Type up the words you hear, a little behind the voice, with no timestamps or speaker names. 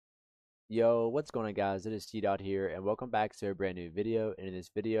Yo, what's going on, guys? It is T-Dot here, and welcome back to a brand new video. And in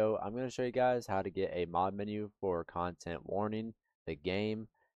this video, I'm going to show you guys how to get a mod menu for content warning, the game.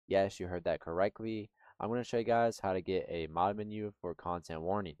 Yes, you heard that correctly. I'm going to show you guys how to get a mod menu for content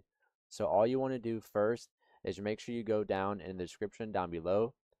warning. So all you want to do first is make sure you go down in the description down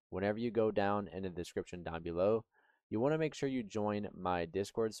below. Whenever you go down in the description down below, you want to make sure you join my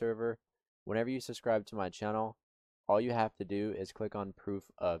Discord server. Whenever you subscribe to my channel, all you have to do is click on proof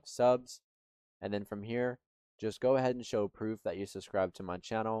of subs, and then from here just go ahead and show proof that you subscribe to my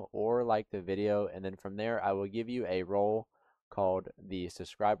channel or like the video, and then from there I will give you a role called the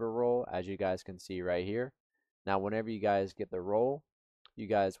subscriber role, as you guys can see right here. Now whenever you guys get the role, you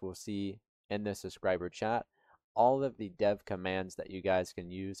guys will see in the subscriber chat all of the dev commands that you guys can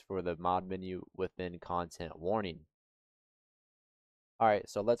use for the mod menu within content warning. Alright,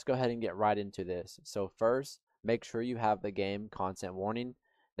 so let's go ahead and get right into this. So first, make sure you have the game content warning.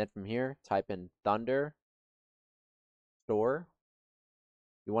 Then from here, type in Thunder Store.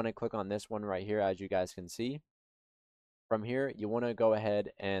 You want to click on this one right here, as you guys can see. From here, you want to go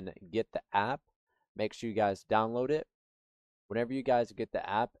ahead and get the app. Make sure you guys download it. Whenever you guys get the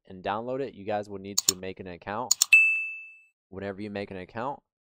app and download it, you guys will need to make an account. Whenever you make an account,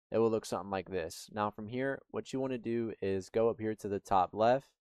 it will look something like this. Now from here, what you want to do is go up here to the top left,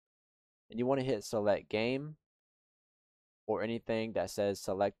 and you want to hit select game, or anything that says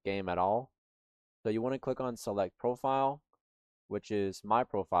select game at all. So you want to click on select profile, which is my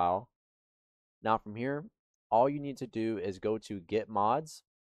profile. Now from here, all you need to do is go to get mods,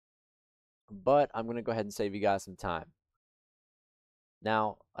 but I'm going to go ahead and save you guys some time.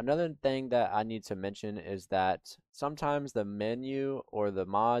 Now another thing that I need to mention is that sometimes the menu or the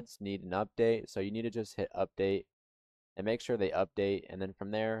mods need an update, so you need to just hit update and make sure they update, and then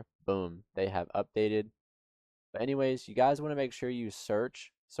from there, boom, they have updated. But anyways, you guys want to make sure you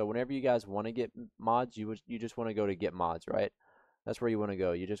search. So whenever you guys want to get mods, you just want to go to get mods, right? That's where you want to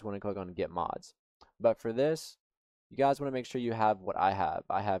go. You just want to click on get mods. But for this, you guys want to make sure you have what I have.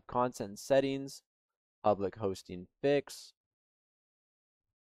 I have content settings, public hosting fix.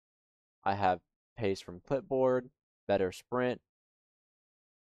 I have paste from clipboard, better sprint.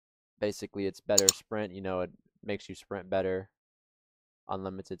 Basically, it's better sprint. You know, it makes you sprint better.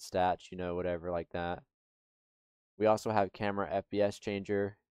 Unlimited stats, you know, whatever like that. We also have camera FPS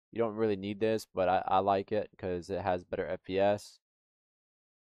changer. You don't really need this, but I like it because it has better FPS.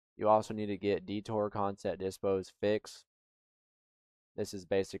 You also need to get detour content dispose fix. This is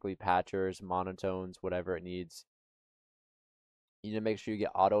basically patchers, monotones, whatever it needs. You need to make sure you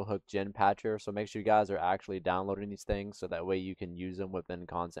get auto hook gen patcher. So make sure you guys are actually downloading these things so that way you can use them within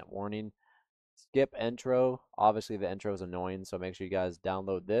content warning. Skip intro. Obviously the intro is annoying, so make sure you guys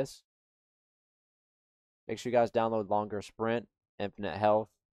download this. Make sure you guys download longer sprint, infinite health.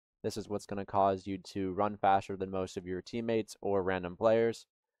 This is what's going to cause you to run faster than most of your teammates or random players.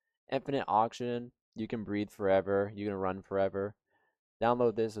 Infinite oxygen, you can breathe forever, you can run forever.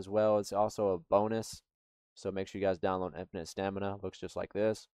 Download this as well. It's also a bonus, so make sure you guys download infinite stamina. Looks just like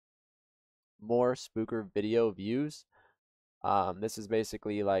this. More spooker video views. This is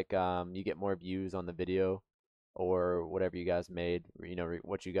basically like you get more views on the video or whatever you guys made, you know,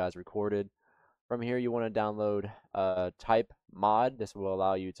 what you guys recorded. From here, you want to download type mod. This will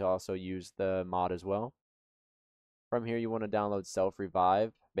allow you to also use the mod as well. From here, you want to download self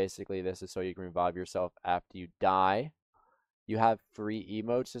revive. Basically, this is so you can revive yourself after you die. You have free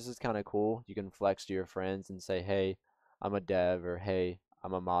emotes. This is kind of cool. You can flex to your friends and say, hey, I'm a dev, or hey,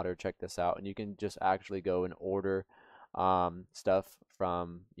 I'm a modder, check this out. And you can just actually go and order stuff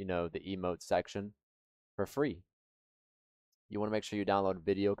from, you know, the emote section for free. You want to make sure you download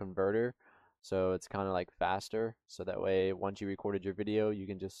video converter. So it's kind of like faster, so that way once you recorded your video, you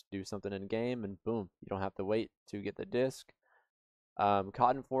can just do something in game and boom, you don't have to wait to get the disc.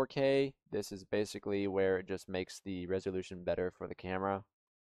 Cotton 4K, this is basically where it just makes the resolution better for the camera,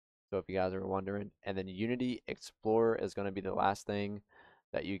 so if you guys are wondering. And then Unity Explorer is going to be the last thing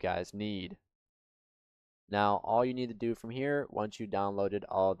that you guys need. Now all you need to do from here, once you downloaded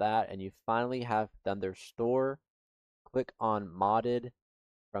all that and you finally have Thunder Store, click on modded.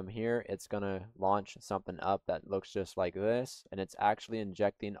 From here, it's going to launch something up that looks just like this, and it's actually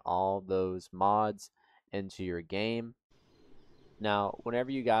injecting all those mods into your game. Now, whenever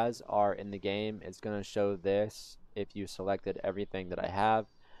you guys are in the game, it's going to show this if you selected everything that I have.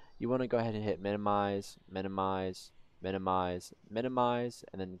 You want to go ahead and hit minimize, minimize, minimize, minimize,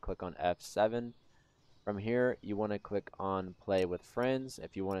 and then click on F7. From here, you want to click on play with friends.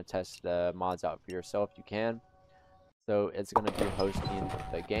 If you want to test the mods out for yourself, you can. So it's going to be hosting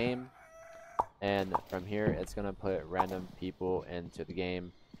the game, and from here it's going to put random people into the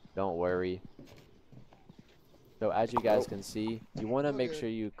game don't worry. So as you guys can see, you want to make Okay. sure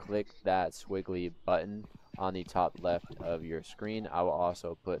you click that squiggly button on the top left of your screen. I will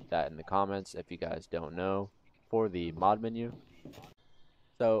also put that in the comments if you guys don't know, for the mod menu.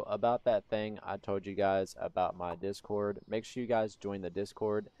 So about that thing I told you guys about my Discord, make sure you guys join the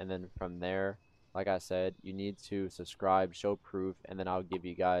Discord, and then from there, like I said, you need to subscribe, show proof, and then I'll give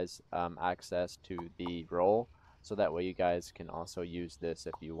you guys access to the role, so that way you guys can also use this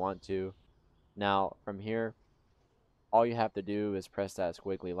if you want to. Now from here, all you have to do is press that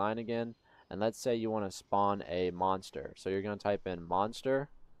squiggly line again, and let's say you want to spawn a monster. So you're going to type in monster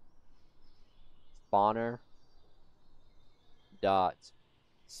spawner dot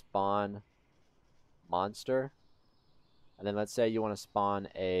spawn monster, and then let's say you want to spawn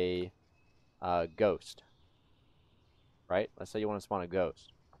a ghost, right? Let's say you want to spawn a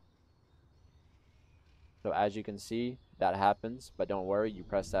ghost. So as you can see, that happens, but don't worry, you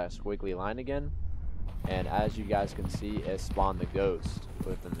press that squiggly line again, and as you guys can see, it spawned the ghost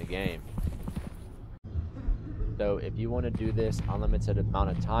within the game. So if you want to do this unlimited amount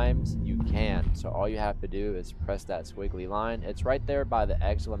of times, you can. So all you have to do is press that squiggly line. It's right there by the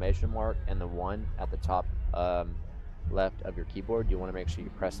exclamation mark and the 1 at the top left of your keyboard. You want to make sure you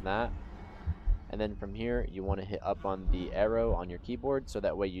press that. And then from here, you want to hit up on the arrow on your keyboard, so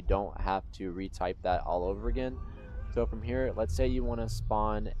that way you don't have to retype that all over again. So from here, let's say you want to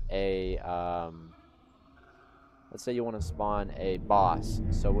spawn a boss.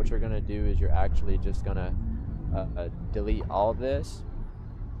 So what you're going to do is you're actually just going to delete all this,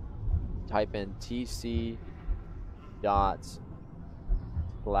 type in tc dot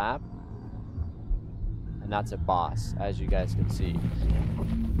slap, and that's a boss, as you guys can see.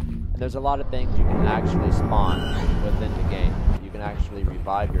 And there's a lot of things you can actually spawn within the game. You can actually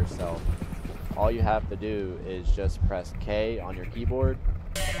revive yourself. All you have to do is just press K on your keyboard.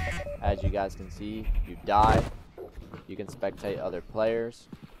 As you guys can see, you die. You can spectate other players.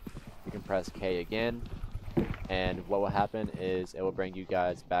 You can press K again, and what will happen is it will bring you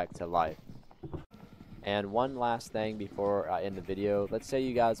guys back to life. And one last thing before I end the video, let's say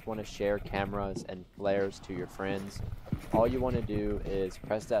you guys want to share cameras and flares to your friends. All you want to do is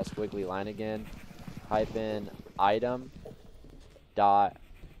press that squiggly line again, type in item dot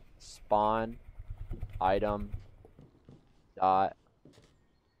spawn item dot,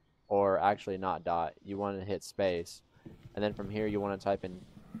 or actually not dot, you want to hit space, and then from here you want to type in,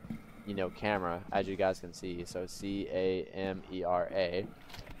 camera, as you guys can see, so CAMERA.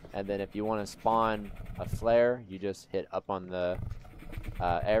 And then if you want to spawn a flare, you just hit up on the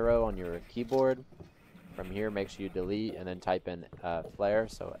arrow on your keyboard. From here, make sure you delete and then type in flare,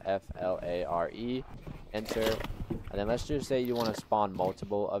 so FLARE, enter. And then let's just say you want to spawn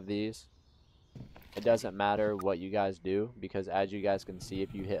multiple of these. It doesn't matter what you guys do, because as you guys can see,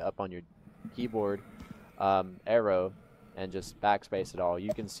 if you hit up on your keyboard arrow and just backspace it all,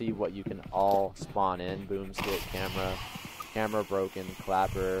 you can see what you can all spawn in: boom stick, camera broken,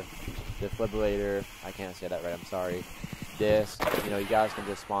 clapper, defibrillator, I can't say that right, I'm sorry, disc. You guys can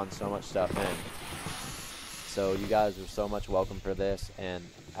just spawn so much stuff in. So you guys are so much welcome for this, and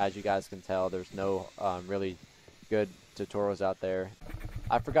as you guys can tell, there's no really good tutorials out there.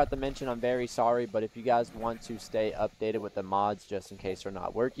 I forgot to mention, I'm very sorry, but if you guys want to stay updated with the mods just in case they're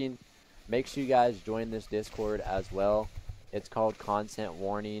not working, make sure you guys join this Discord as well. It's called Content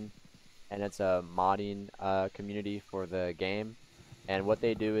Warning, and it's a modding community for the game. And what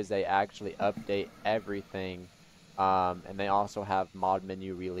they do is they actually update everything, and they also have mod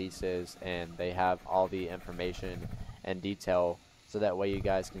menu releases, and they have all the information and detail, so that way you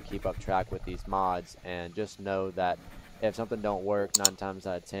guys can keep up track with these mods. And just know that if something don't work, 9 times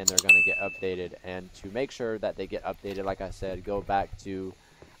out of 10 they're going to get updated. And to make sure that they get updated, like I said, go back to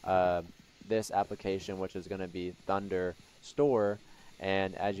this application, which is going to be Thunder Store.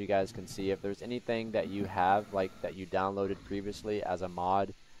 And as you guys can see, if there's anything that you have, like that you downloaded previously as a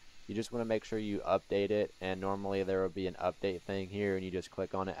mod, you just want to make sure you update it. And normally there will be an update thing here, and you just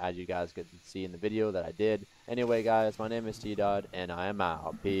click on it, as you guys get to see in the video that I did. Anyway guys, my name is T-Dod, and I am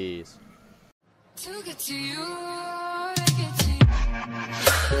out. Peace. To get to you.